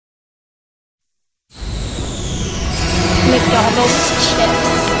toast chips.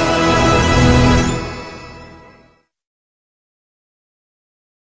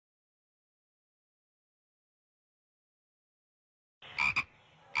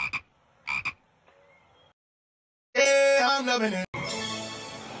 Yeah, I'm loving it.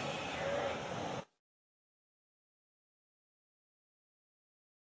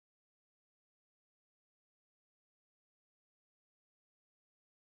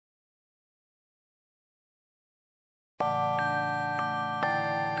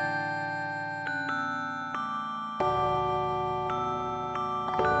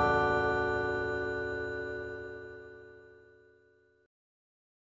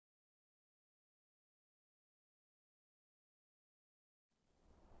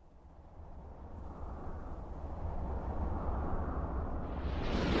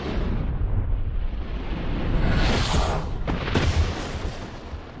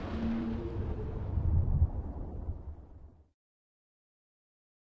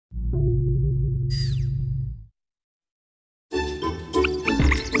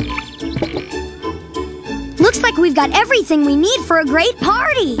 Looks like we've got everything we need for a great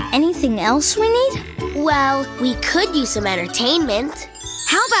party. Anything else we need? Well, we could use some entertainment.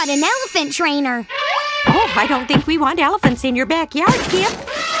 How about an elephant trainer? Oh, I don't think we want elephants in your backyard, Kip.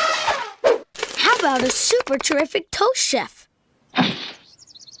 How about a super terrific toast chef?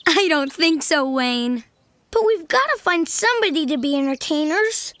 I don't think so, Wayne. But we've got to find somebody to be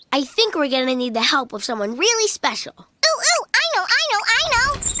entertainers. I think we're going to need the help of someone really special. Ooh, I know.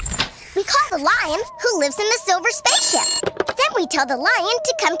 We call the lion who lives in the silver spaceship. Then we tell the lion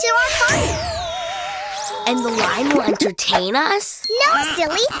to come to our party. And the lion will entertain us? No,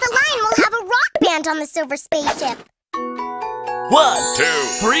 silly. The lion will have a rock band on the silver spaceship. 1, 2,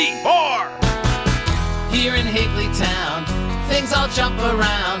 3, 4. Here in Higglytown, things all jump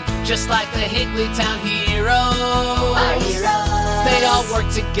around, just like the Higglytown heroes. Our heroes. They all work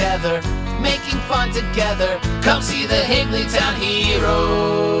together, making fun together. Come see the Higglytown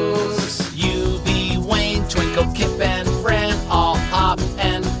heroes. Eubie, Wayne, Twinkle, Kip, and Fran all hop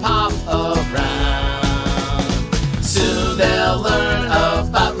and pop around. Soon they'll learn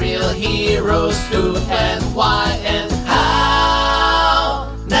about real heroes, who and why and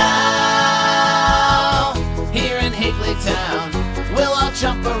how. Now, here in Higglytown, we'll all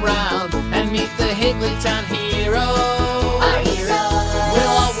jump around and meet the Higglytown heroes. Our heroes.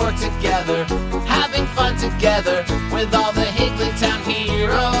 We'll all work together, having fun together with all the Higglytown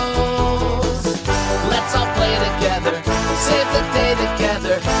heroes. Let's all play together, save the day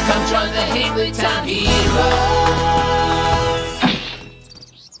together. Come join the Higglytown heroes.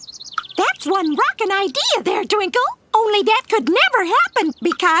 That's one rockin' idea there, Twinkle. Only that could never happen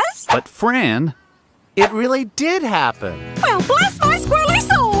because... But Fran, it really did happen. Well, bless my squirrely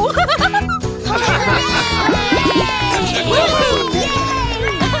soul.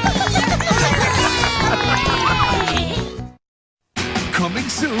 Coming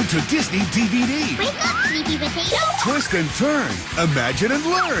soon to Disney DVD. Wake up, sleepy potato. Twist and turn, imagine and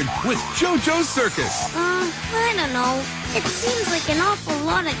learn with Jojo's Circus. I don't know. It seems like an awful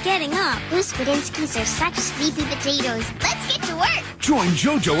lot of getting up. Those Squidinskis are such sleepy potatoes. Let's get to work. Join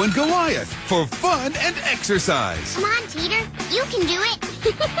Jojo and Goliath for fun and exercise. Come on, Teeter. You can do it.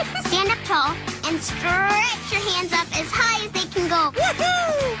 Stand up tall and stretch your hands up as high as they can go.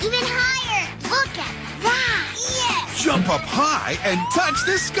 Woohoo! Even higher. Look at that. Yes. Jump up high and touch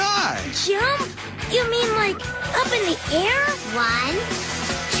the sky. Jump? You mean like up in the air? 1,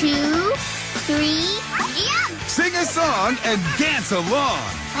 2, 3, jump! Sing a song and dance along.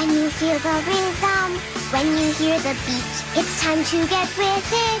 When you feel the rhythm, when you hear the beat, it's time to get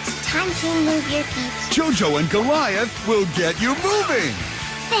with it. Time to move your feet. Jojo and Goliath will get you moving.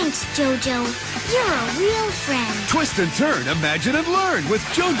 Thanks, Jojo. You're a real friend. Twist and turn, imagine and learn with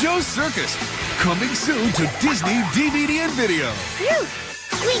Jojo's Circus. Coming soon to Disney DVD and video. Phew!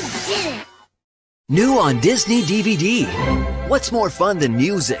 We did it! New on Disney DVD. What's more fun than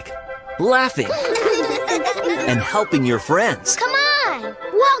music, laughing, and helping your friends? Come on!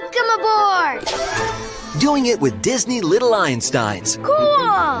 Welcome aboard! Doing it with Disney Little Einsteins.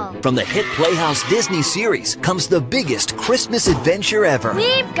 Cool! From the hit Playhouse Disney series comes the biggest Christmas adventure ever.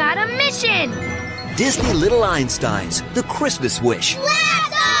 We've got a mission! Disney Little Einsteins, the Christmas Wish. Let's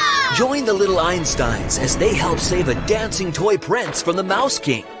go! Join the Little Einsteins as they help save a dancing toy prince from the Mouse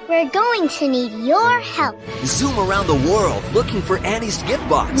King. We're going to need your help. Zoom around the world looking for Annie's gift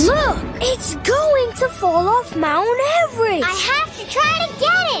box. Look! It's going to fall off Mount Everest! I have to try to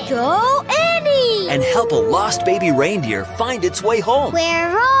get it! Go, Annie! And help a lost baby reindeer find its way home.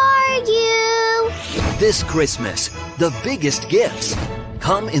 Where are you? This Christmas, the biggest gifts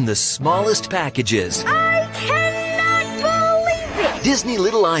come in the smallest packages. I cannot believe Disney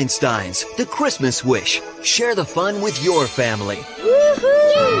Little Einsteins, the Christmas Wish. Share the fun with your family. Woohoo!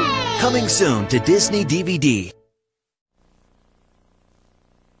 Yay! Coming soon to Disney DVD.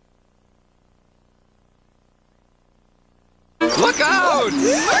 Look out!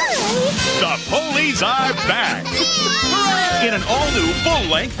 The Polies are back! In an all-new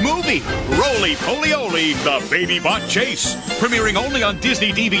full-length movie, Roly Poly Olie, The Baby Bot Chase, premiering only on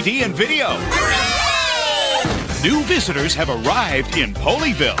Disney DVD and video. New visitors have arrived in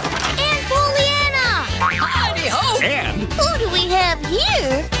Polieville. And Polina! Howdy ho! And Who do we have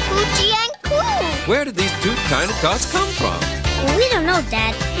here? Coochie and Clue. Where did these two tiny tots come from? We don't know,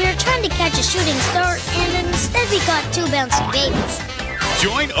 Dad. We were trying to catch a shooting star, and instead we got two bouncy babies.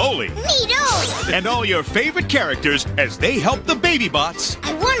 join Olie Meet Olie! and all your favorite characters as they help the baby bots.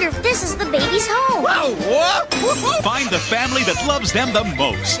 I wonder if this is the baby's home. Whoa, what? Find the family that loves them the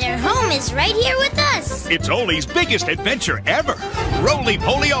most. Their home is right here with us. It's Olie's biggest adventure ever. Roly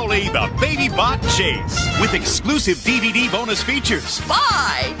Poly Olie, the Baby Bot Chase, with exclusive DVD bonus features.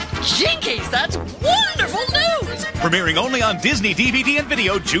 Bye! Jinkies, that's wonderful news! Premiering only on Disney DVD and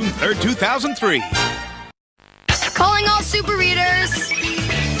video June 3rd, 2003. Calling all super readers!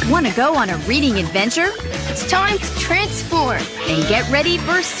 Want to go on a reading adventure? It's time to transform and get ready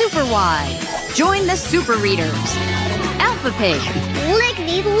for Super Y. Join the super readers. Alpha Pig. Lick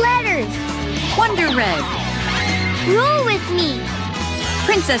these letters. Wonder Red. Roll with me.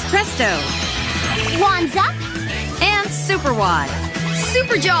 Princess Presto. Wands up. And Super Y.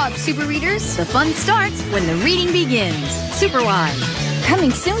 Super job, super readers. The fun starts when the reading begins. Super Y.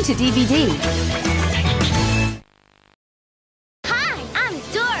 Coming soon to DVD.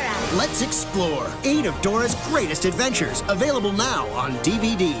 Let's explore 8 of Dora's greatest adventures, available now on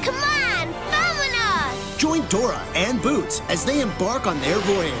DVD. Come on, vámonos! Join Dora and Boots as they embark on their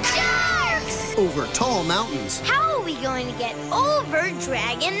voyage. Sharks! Over tall mountains. How are we going to get over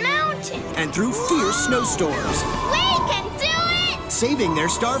Dragon Mountain? And through fierce snowstorms. We can do it! Saving their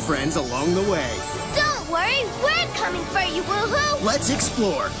star friends along the way. Don't worry, we're coming for you, woohoo! Let's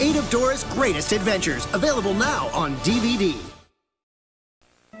explore 8 of Dora's greatest adventures, available now on DVD.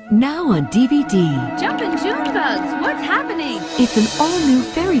 Now on DVD. Jumpin' June Bugs, what's happening? It's an all-new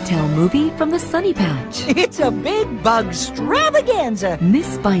fairy tale movie from the Sunny Patch. It's a big bug extravaganza.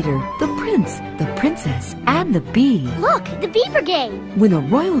 Miss Spider, the prince, the princess, and the bee. Look, the Bee Brigade. When a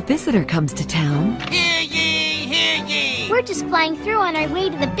royal visitor comes to town... Hear ye, hear ye! We're just flying through on our way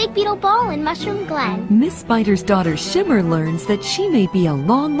to the Big Beetle Ball in Mushroom Glen. Miss Spider's daughter Shimmer learns that she may be a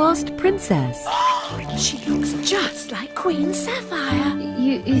long-lost princess. She looks just like Queen Sapphire.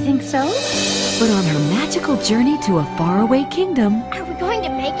 You think so? But on her magical journey to a faraway kingdom... Are we going to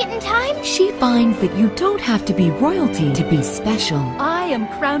make it in time? She finds that you don't have to be royalty to be special. I am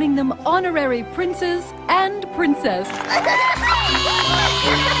crowning them honorary princes and princess.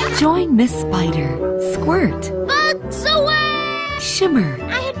 Join Miss Spider, Squirt, Bugs away! Shimmer,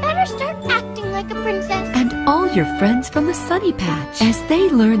 I had better start acting like a princess. and all your friends from the Sunny Patch as they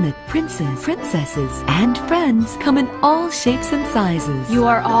learn that princes, princesses, and friends come in all shapes and sizes. You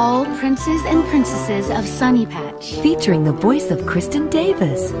are all princes and princesses of Sunny Patch. Featuring the voice of Kristen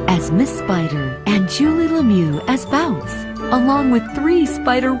Davis as Miss Spider and Julie Lemieux as Bounce, along with 3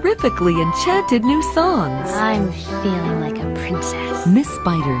 spiderifically enchanted new songs. I'm feeling like a princess. Miss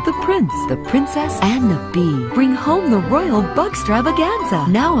Spider, the prince, the princess, and the bee bring home the royal bugstravaganza,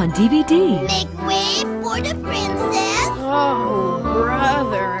 now on DVD. Make way for the princess. Oh,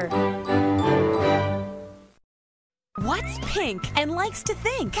 brother. What's pink and likes to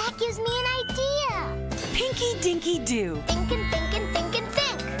think? That gives me an idea. Pinky Dinky Doo. Think and think and think and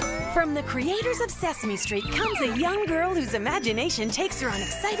think. From the creators of Sesame Street comes a young girl whose imagination takes her on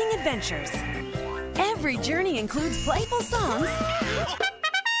exciting adventures. Every journey includes playful songs.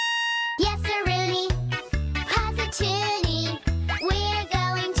 Yes, sir, Rooney. Has a toonie. We're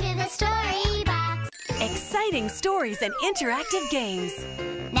going to the story box. Exciting stories and interactive games.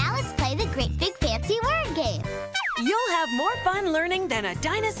 Now let's play the great big fancy word game. You'll have more fun learning than a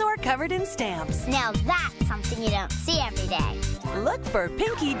dinosaur covered in stamps. Now that's something you don't see every day. Look for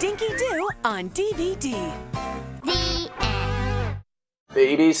Pinky Dinky Doo on DVD. The end.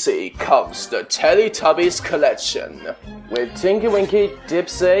 BBC comes the Teletubbies collection with Tinky Winky,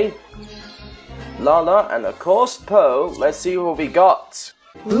 Dipsy, Lala, and of course Poe. Let's see what we got.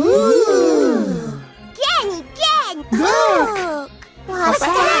 Ooh! Gang! Look! What's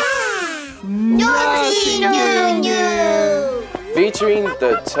that? Naughty Noo-Noo! Featuring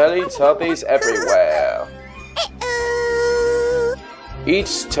the Teletubbies everywhere.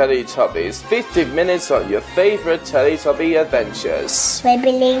 Each Teletubbies, 50 minutes on your favorite Teletubby adventures.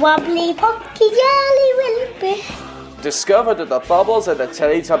 Wibbly wobbly pocky jelly willy. discovered the bubbles at the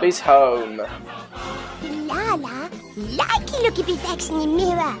Teletubbies' home. Lala, looky reflection in the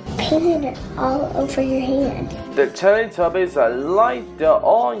mirror. Painted it all over your hand. The Teletubbies are like they're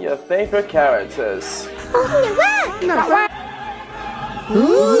all your favorite characters.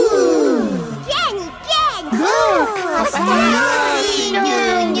 Ooh! Jenny!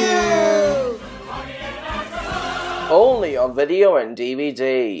 Noo-Noo! Only on video and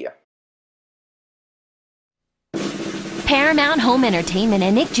DVD. Paramount Home Entertainment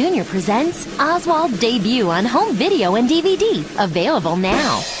and Nick Jr. presents Oswald's debut on home video and DVD. Available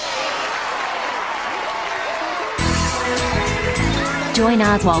now. Join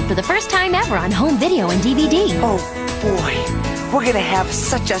Oswald for the first time ever on home video and DVD. Oh boy, we're gonna have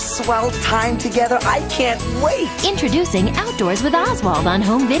such a swell time together. I can't wait. Introducing Outdoors with Oswald on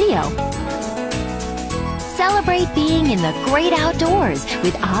home video. Celebrate being in the great outdoors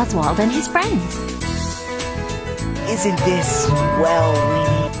with Oswald and his friends. Isn't this swell,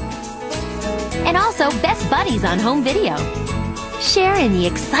 Weenie? And also Best Buddies on home video. Share in the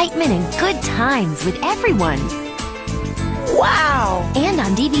excitement and good times with everyone. Wow! And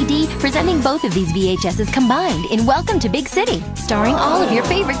on DVD, presenting both of these VHSs combined in Welcome to Big City, starring all of your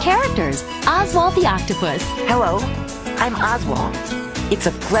favorite characters. Oswald the Octopus. Hello, I'm Oswald. It's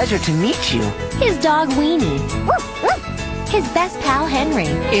a pleasure to meet you. His dog Weenie. His best pal Henry.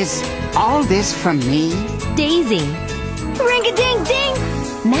 Is all this from me? Daisy. Ring-a-ding-ding!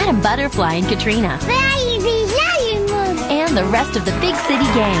 Madam Butterfly and Katrina. And the rest of the Big City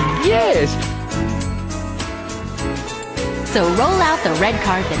gang. Yes! So roll out the red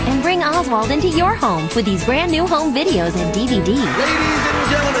carpet and bring Oswald into your home with these brand new home videos and DVD. Ladies and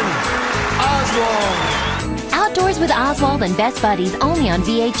gentlemen, Oswald! Outdoors with Oswald and Best Buddies only on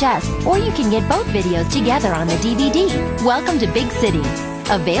VHS, or you can get both videos together on the DVD. Welcome to Big City.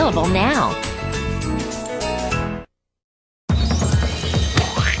 Available now.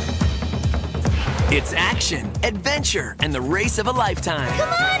 It's action, adventure, and the race of a lifetime. Come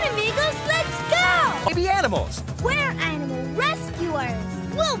on, amigos, let's go! Baby animals. We're animal rescuers.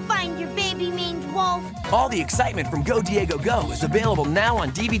 We'll find your baby maned wolf. All the excitement from Go Diego Go is available now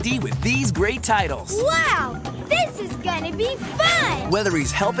on DVD with these great titles. Wow, this is gonna be fun! Whether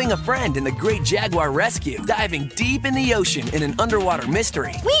he's helping a friend in the Great Jaguar Rescue, diving deep in the ocean in an underwater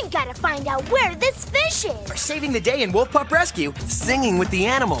mystery, We've gotta find out where this fish is. Or saving the day in Wolf Pup Rescue. singing with the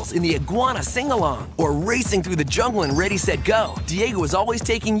animals in the Iguana Sing-Along, or racing through the jungle in Ready, Set, Go, Diego is always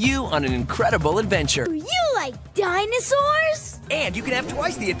taking you on an incredible adventure. Do you like dinosaurs? And you can have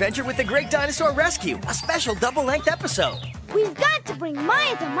twice the adventure with the Great Dinosaur Rescue, a special double-length episode. We've got to bring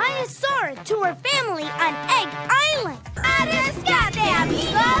Maya the Maiasaura to her family on Egg Island.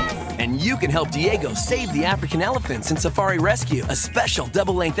 And you can help Diego save the African elephants in Safari Rescue, a special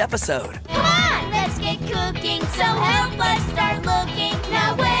double-length episode. Come on, let's get cooking, so help us start looking.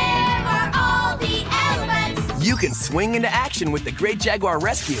 Now where are all the elephants? You can swing into action with the Great Jaguar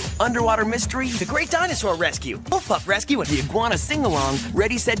Rescue, Underwater Mystery, The Great Dinosaur Rescue, Wolf Pup Rescue, and the Iguana Sing-Along,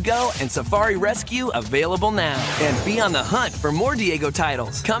 Ready, Set, Go, and Safari Rescue available now. And be on the hunt for more Diego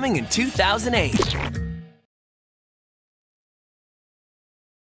titles coming in 2008.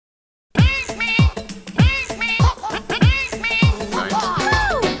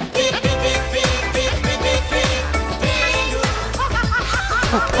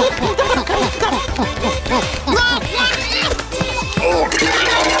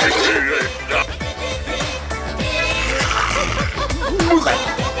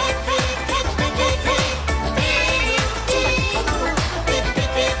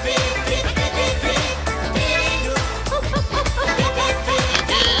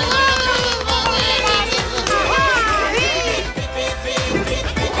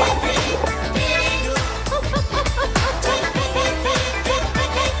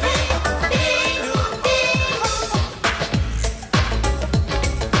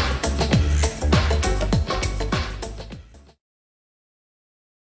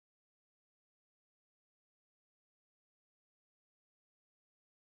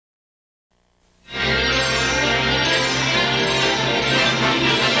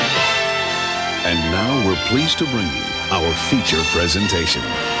 And now we're pleased to bring you our feature presentation.